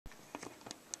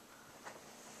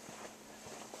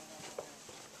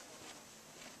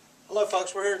Hello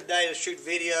folks, we're here today to shoot a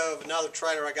video of another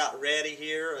trailer I got ready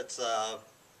here. It's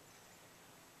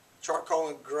charcoal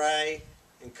and gray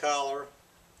in color.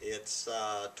 It's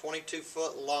 22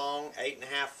 foot long,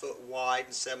 8.5 foot wide,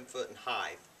 and 7 foot in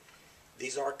height.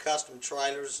 These are custom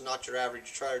trailers, not your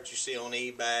average trailer that you see on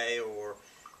eBay or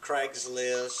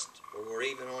Craigslist or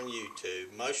even on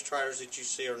YouTube. Most trailers that you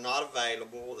see are not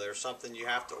available. They're something you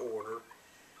have to order.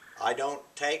 I don't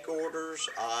take orders.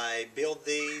 I build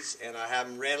these and I have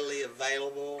them readily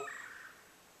available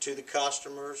to the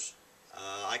customers.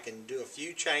 I can do a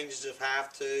few changes if I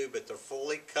have to, but they're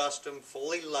fully custom,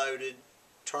 fully loaded,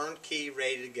 turnkey,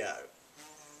 ready to go.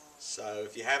 So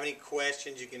if you have any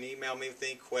questions, you can email me with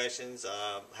any questions.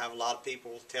 I have a lot of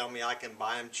people tell me I can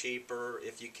buy them cheaper.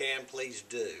 If you can, please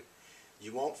do.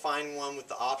 You won't find one with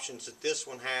the options that this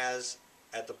one has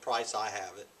at the price I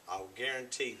have it. I will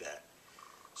guarantee that.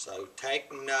 So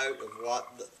take note of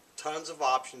what the tons of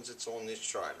options that's on this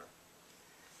trailer.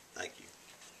 Thank you.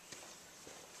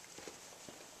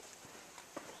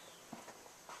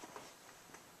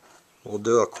 We'll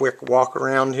do a quick walk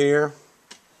around here.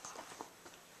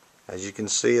 As you can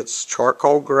see, it's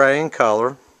charcoal gray in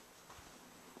color.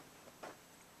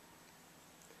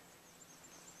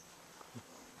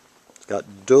 It's got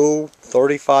dual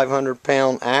 3,500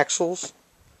 pound axles,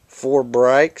 4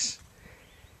 brakes.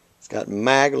 It's got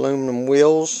mag aluminum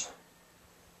wheels,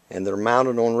 and they're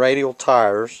mounted on radial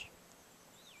tires.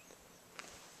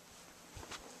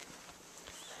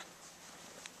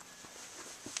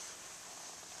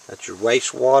 That's your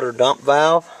wastewater dump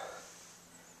valve.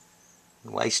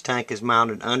 The waste tank is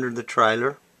mounted under the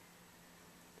trailer.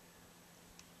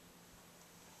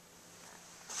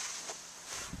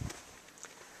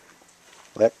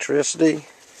 Electricity,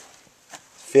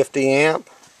 50 amp.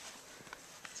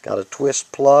 It's got a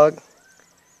twist plug.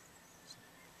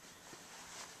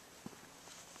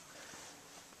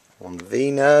 On the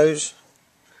V-nose,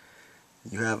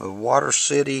 you have a Water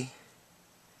City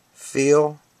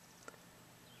fill,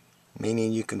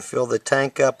 meaning you can fill the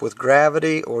tank up with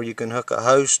gravity, or you can hook a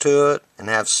hose to it and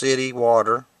have city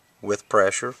water with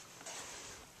pressure.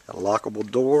 Got a lockable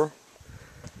door.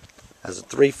 Has a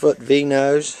 3-foot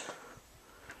V-nose.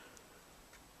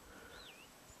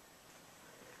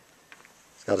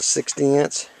 It's got a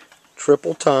 60-inch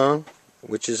triple tongue,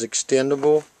 which is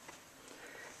extendable.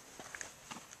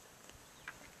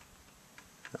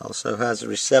 It also has a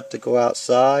receptacle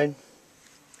outside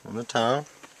on the tongue.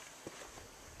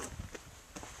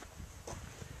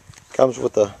 Comes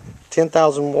with a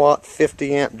 10,000 watt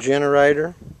 50 amp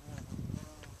generator,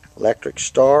 electric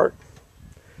start.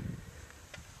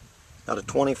 Got a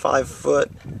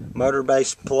 25-foot motor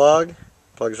base plug.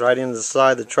 Plugs right into the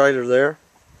side of the trailer there.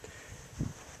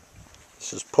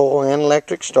 This is pull and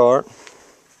electric start.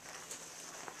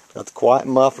 Got the quiet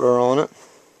muffler on it.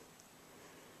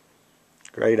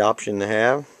 Great option to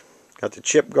have. Got the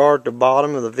chip guard at the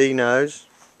bottom of the V-nose.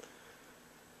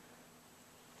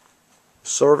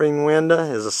 Serving window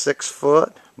is a 6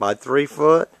 foot by 3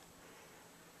 foot.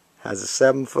 Has a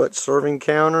 7 foot serving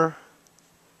counter.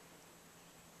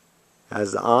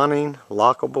 Has the awning,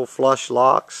 lockable flush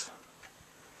locks.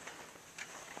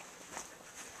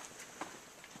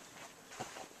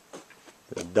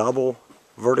 A double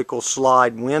vertical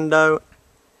slide window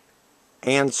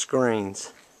and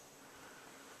screens.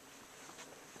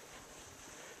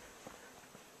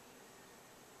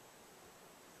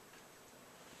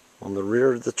 On the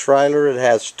rear of the trailer, it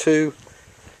has 2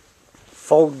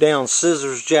 fold down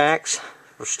scissors jacks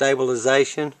for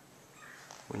stabilization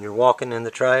when you're walking in the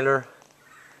trailer.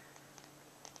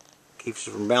 Keeps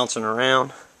you from bouncing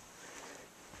around.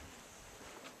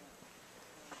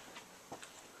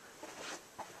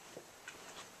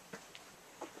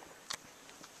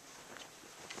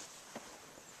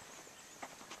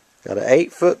 Got an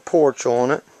 8-foot porch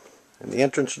on it, and the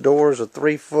entrance door is a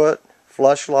 3-foot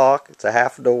flush lock. It's a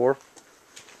half door.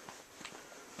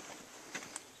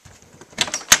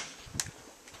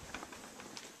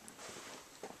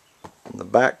 On the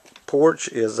back porch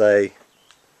is a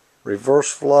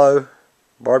reverse flow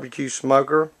barbecue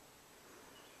smoker.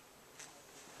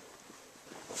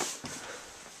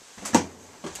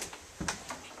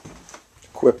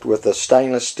 Equipped with a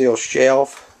stainless steel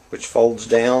shelf which folds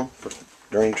down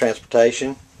during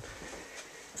transportation.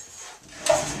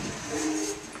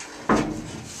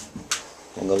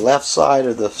 On the left side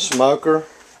of the smoker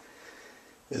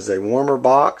is a warmer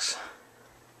box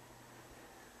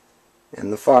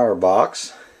and the fire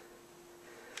box.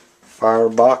 Fire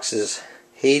box is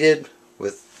heated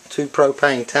with 2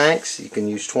 propane tanks. You can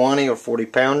use 20 or 40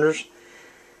 pounders.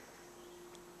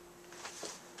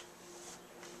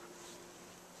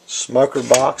 Smoker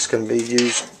box can be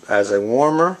used as a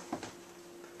warmer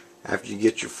after you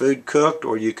get your food cooked,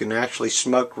 or you can actually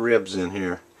smoke ribs in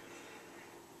here.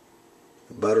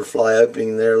 The butterfly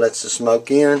opening there lets the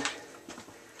smoke in.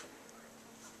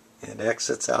 It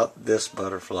exits out this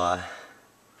butterfly.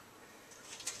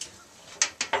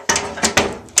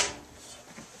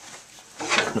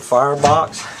 The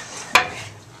firebox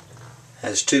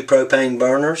has 2 propane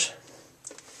burners.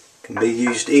 Can be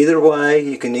used either way.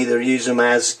 You can either use them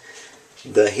as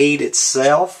the heat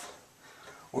itself,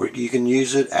 or you can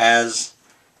use it as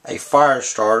a fire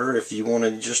starter if you want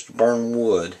to just burn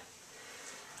wood.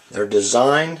 They're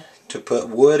designed to put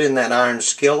wood in that iron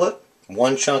skillet.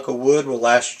 One chunk of wood will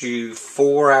last you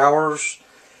 4 hours.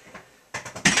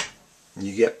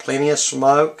 You get plenty of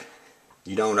smoke.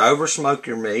 You don't over smoke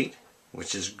your meat,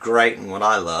 which is great and what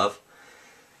I love.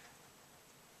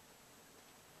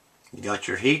 You got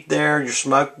your heat there, your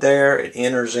smoke there. It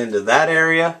enters into that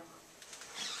area.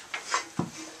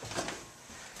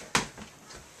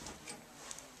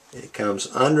 It comes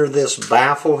under this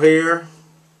baffle here.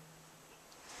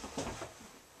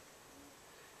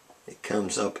 It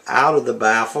comes up out of the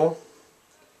baffle,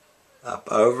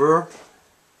 up over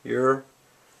your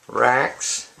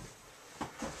racks,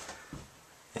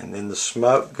 and then the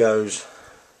smoke goes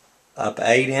up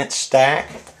 8-inch stack.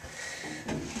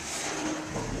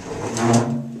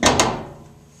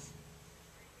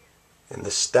 And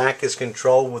the stack is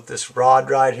controlled with this rod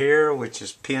right here, which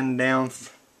is pinned down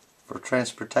for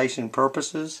transportation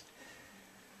purposes.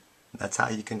 That's how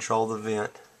you control the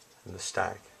vent and the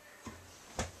stack.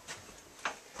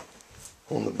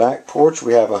 On the back porch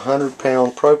we have a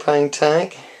 100-pound propane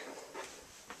tank,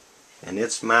 and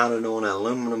it's mounted on an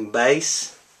aluminum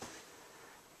base.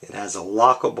 It has a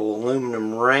lockable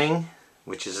aluminum ring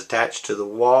which is attached to the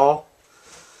wall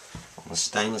on a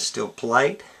stainless steel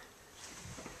plate.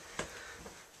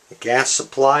 The gas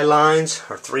supply lines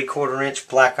are 3/4 inch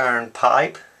black iron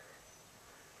pipe.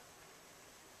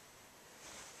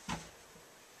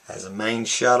 Has a main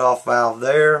shutoff valve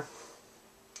there.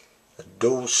 A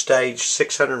dual stage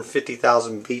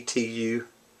 650,000 BTU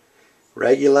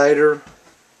regulator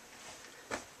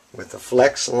with a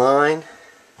flex line.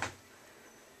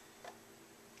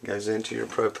 Goes into your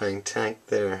propane tank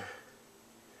there.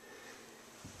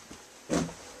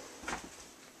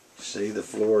 See, the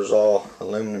floor is all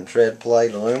aluminum tread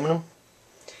plate aluminum.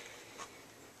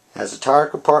 Has a tire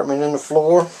compartment in the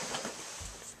floor,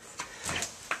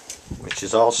 which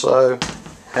is also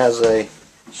has a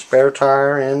spare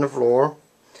tire in the floor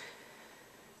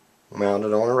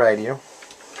mounted on a radio.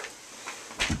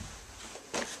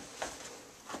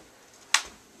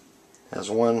 Has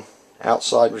one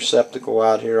outside receptacle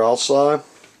out here also.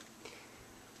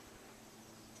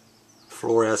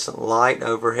 Fluorescent light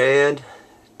overhead.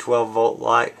 12-volt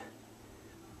light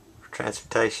for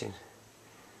transportation.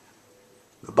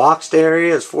 The boxed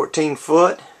area is 14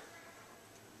 foot,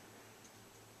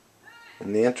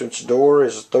 and the entrance door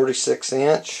is 36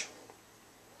 inch.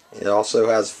 It also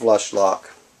has flush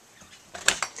lock.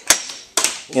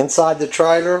 Inside the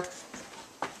trailer,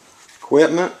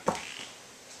 equipment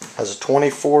has a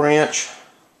 24-inch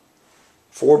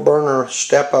 4-burner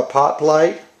step-up hot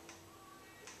plate,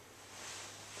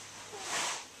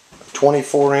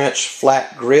 24-inch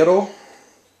flat griddle,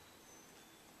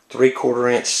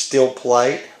 3/4 inch steel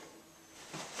plate,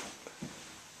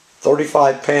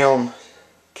 35-pound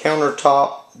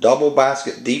countertop double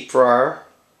basket deep fryer.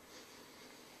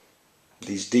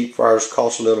 These deep fryers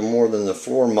cost a little more than the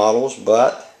floor models,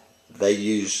 but they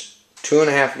use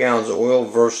 2.5 gallons of oil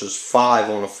versus 5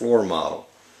 on a floor model.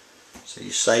 So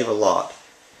you save a lot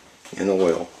in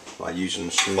oil by using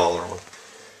the smaller one.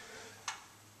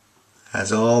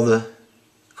 Has all the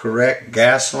correct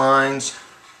gas lines,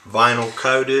 vinyl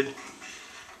coated,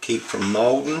 keep from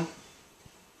molding.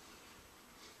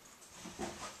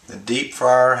 The deep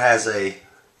fryer has a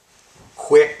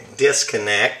quick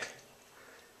disconnect,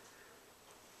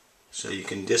 so you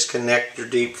can disconnect your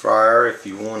deep fryer if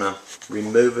you want to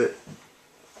remove it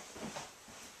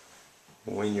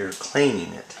when you're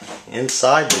cleaning it.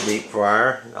 Inside the deep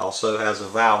fryer it also has a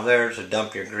valve there to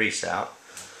dump your grease out.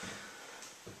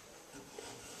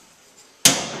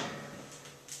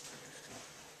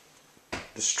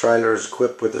 This trailer is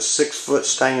equipped with a 6-foot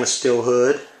stainless steel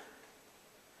hood.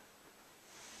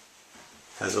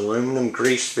 Has aluminum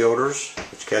grease filters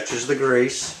which catches the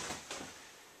grease.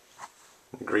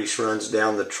 The grease runs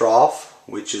down the trough,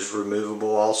 which is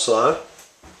removable also.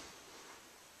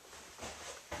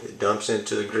 It dumps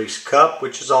into the grease cup,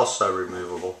 which is also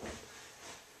removable.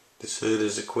 This hood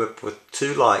is equipped with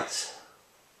 2 lights.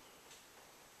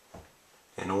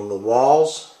 And on the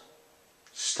walls,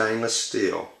 stainless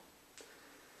steel.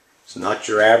 It's not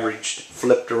your average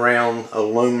flipped around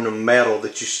aluminum metal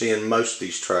that you see in most of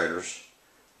these trailers.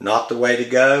 Not the way to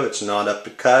go. It's not up to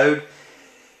code.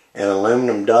 And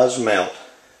aluminum does melt.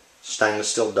 Stainless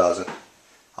steel doesn't.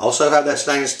 I also have that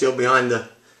stainless steel behind the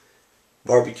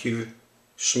barbecue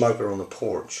smoker on the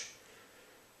porch.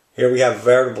 Here we have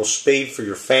variable speed for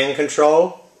your fan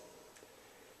control.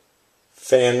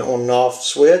 Fan on and off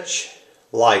switch.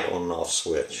 Light on and off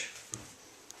switch.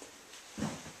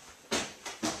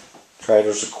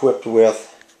 Trailer's equipped with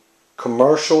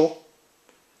commercial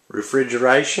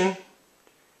refrigeration,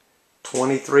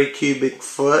 23 cubic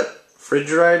foot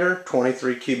refrigerator,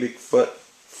 23 cubic foot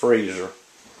freezer.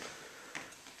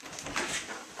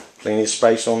 Plenty of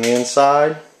space on the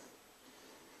inside.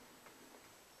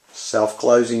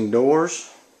 Self-closing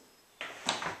doors.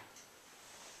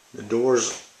 The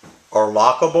doors are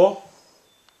lockable.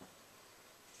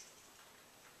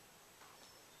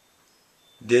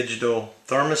 Digital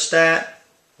thermostat,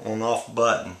 on-off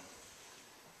button.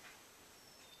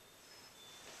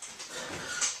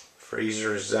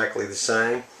 Freezer is exactly the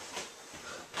same.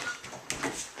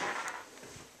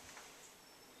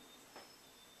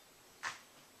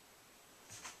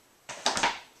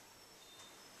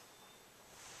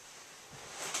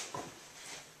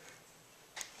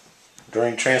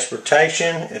 During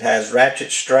transportation, it has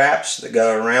ratchet straps that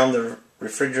go around the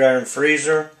refrigerator and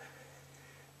freezer.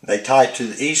 They tie to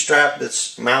the E-strap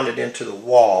that's mounted into the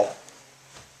wall.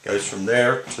 Goes from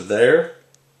there to there,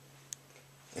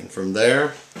 and from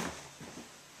there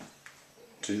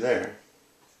to there.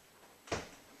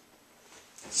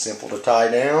 Simple to tie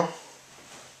down.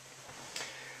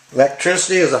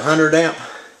 Electricity is a 100 amp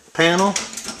panel,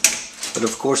 but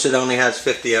of course it only has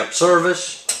 50 amp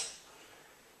service.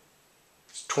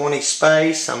 20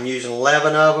 space. I'm using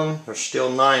 11 of them. There's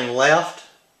still 9 left.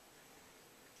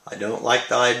 I don't like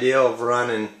the idea of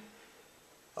running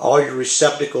all your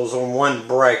receptacles on one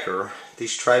breaker.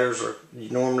 These trailers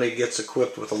normally gets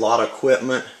equipped with a lot of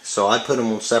equipment, so I put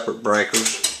them on separate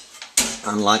breakers,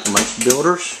 unlike most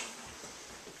builders.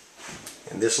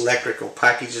 And this electrical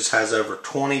package just has over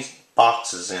 20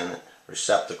 boxes in it,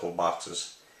 receptacle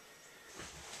boxes.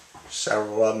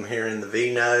 Several of them here in the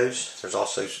V-nose. There's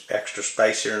also extra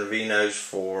space here in the V-nose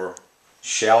for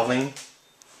shelving.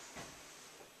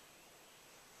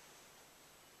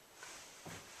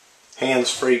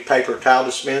 Hands-free paper towel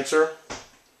dispenser.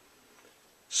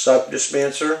 Soap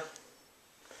dispenser.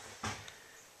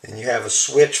 And you have a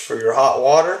switch for your hot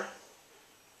water.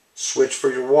 Switch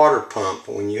for your water pump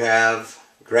when you have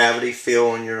gravity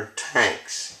fill in your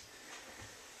tanks.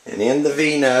 And in the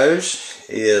V-nose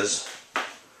is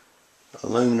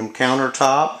aluminum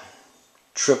countertop,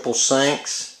 triple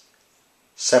sinks,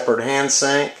 separate hand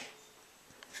sink,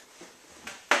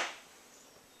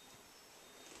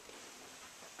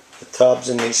 the tubs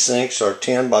in these sinks are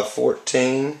 10 by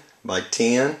 14 by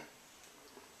 10.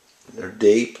 They're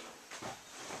deep,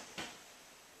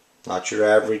 not your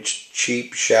average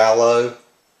cheap shallow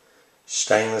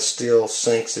stainless steel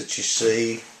sinks that you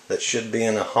see that should be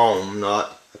in a home,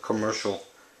 not a commercial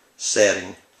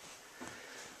setting.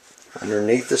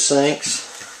 Underneath the sinks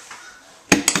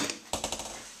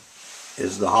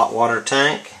is the hot water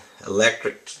tank,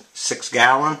 electric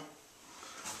 6-gallon.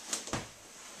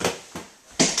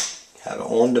 Have an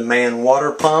on-demand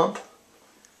water pump,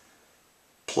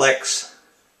 Plex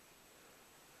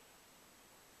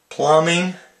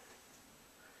plumbing,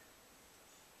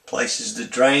 places to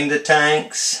drain the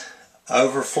tanks,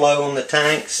 overflow on the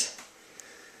tanks.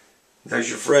 There's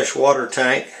your fresh water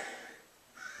tank.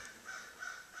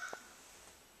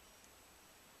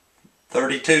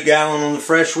 32-gallon on the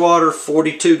fresh water,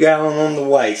 42-gallon on the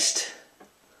waste.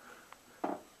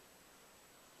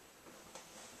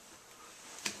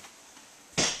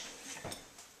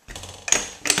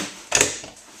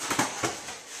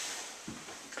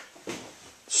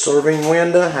 Serving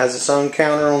window has its own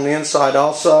counter on the inside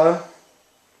also,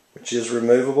 which is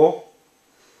removable.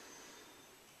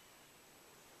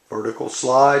 Vertical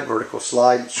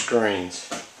slide screens.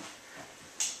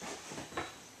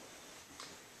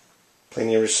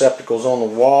 Plenty of receptacles on the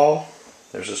wall.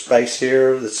 There's a space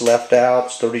here that's left out.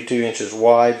 It's 32 inches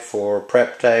wide for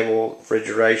prep table,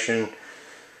 refrigeration,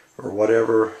 or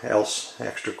whatever else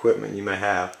extra equipment you may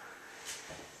have.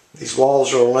 These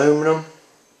walls are aluminum.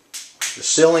 The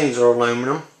ceilings are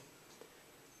aluminum,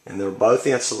 and they're both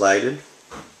insulated.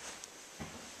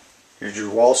 Here's your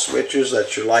wall switches.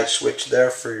 That's your light switch there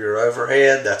for your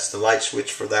overhead. That's the light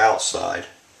switch for the outside.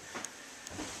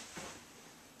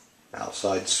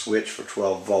 Outside switch for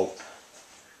 12 volt.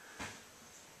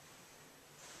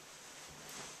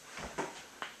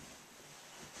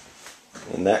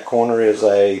 In that corner is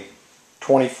a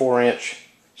 24-inch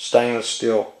stainless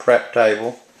steel prep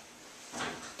table.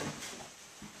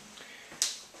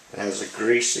 It has a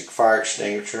greasy fire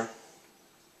extinguisher,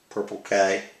 purple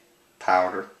K,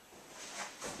 powder.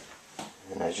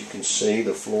 And as you can see,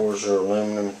 the floors are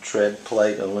aluminum, tread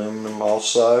plate aluminum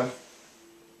also,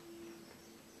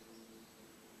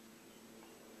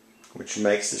 which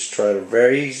makes this trailer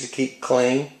very easy to keep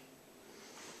clean.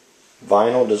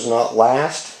 Vinyl does not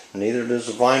last, neither does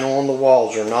the vinyl on the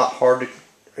walls. They're not hard to,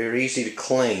 they're easy to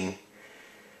clean.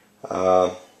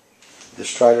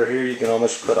 This trailer here, you can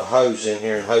almost put a hose in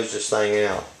here and hose this thing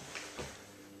out.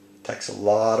 It takes a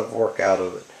lot of work out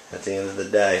of it at the end of the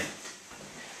day.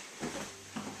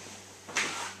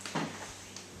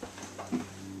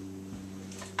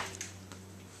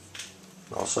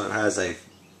 Also, it has a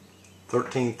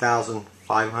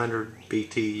 13,500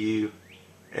 BTU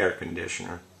air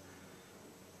conditioner.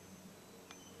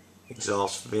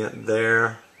 Exhaust vent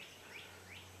there.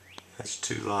 Has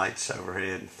 2 lights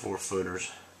overhead,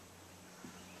 4-footers.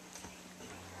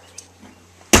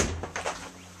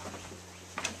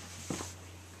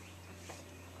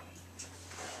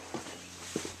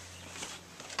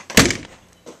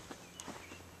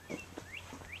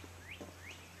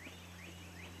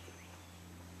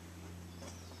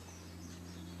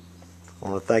 I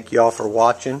want to thank you all for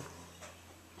watching.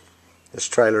 This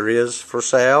trailer is for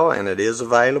sale and it is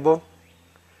available.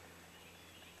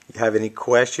 If you have any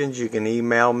questions, you can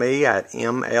email me at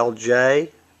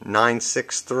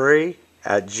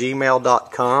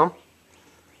mlj963@gmail.com.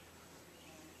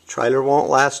 Trailer won't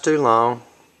last too long.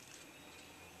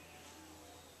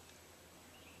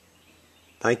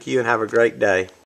 Thank you and have a great day.